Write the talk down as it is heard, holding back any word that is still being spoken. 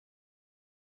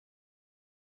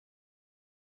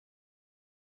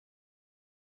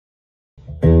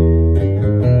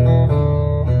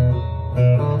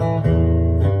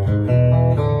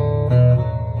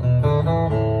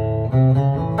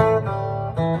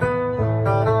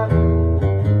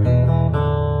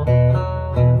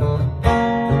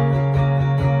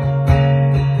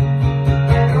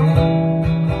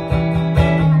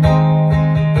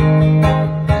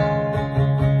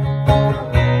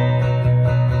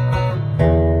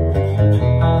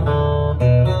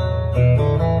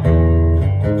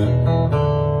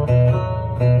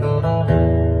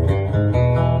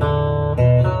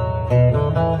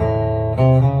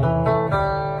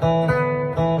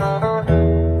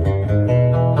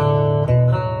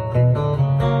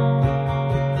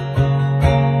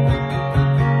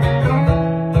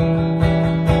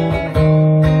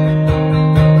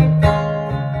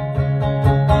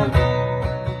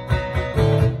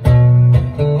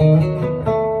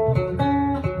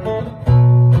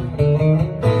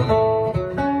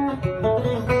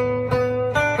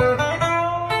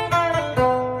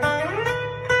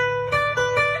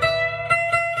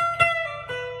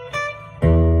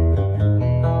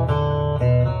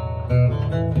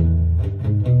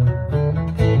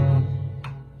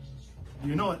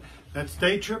That's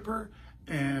Day Tripper,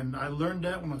 and I learned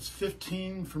that when I was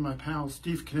 15 from my pal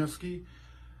Steve Knievsky.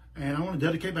 And I want to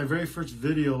dedicate my very first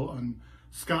video on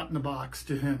Scot in the Box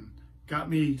to him. Got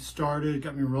me started,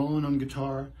 got me rolling on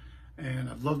guitar, and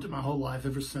I've loved it my whole life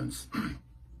ever since.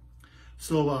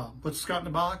 So what's Scot in the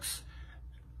Box?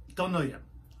 Don't know yet.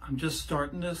 I'm just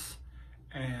starting this,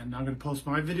 and I'm going to post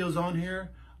my videos on here.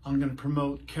 I'm going to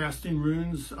promote Casting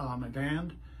Runes, my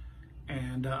band,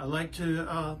 and I like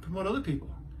to promote other people.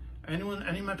 Any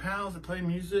of my pals that play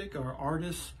music, or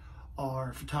artists,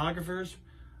 or photographers,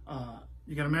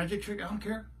 you got a magic trick, I don't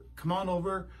care. Come on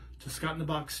over to Scot in the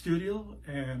Box Studio,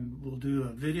 and we'll do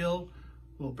a video.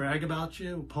 We'll brag about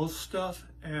you, we'll post stuff,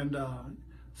 and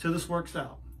see how this works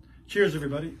out. Cheers,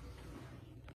 everybody.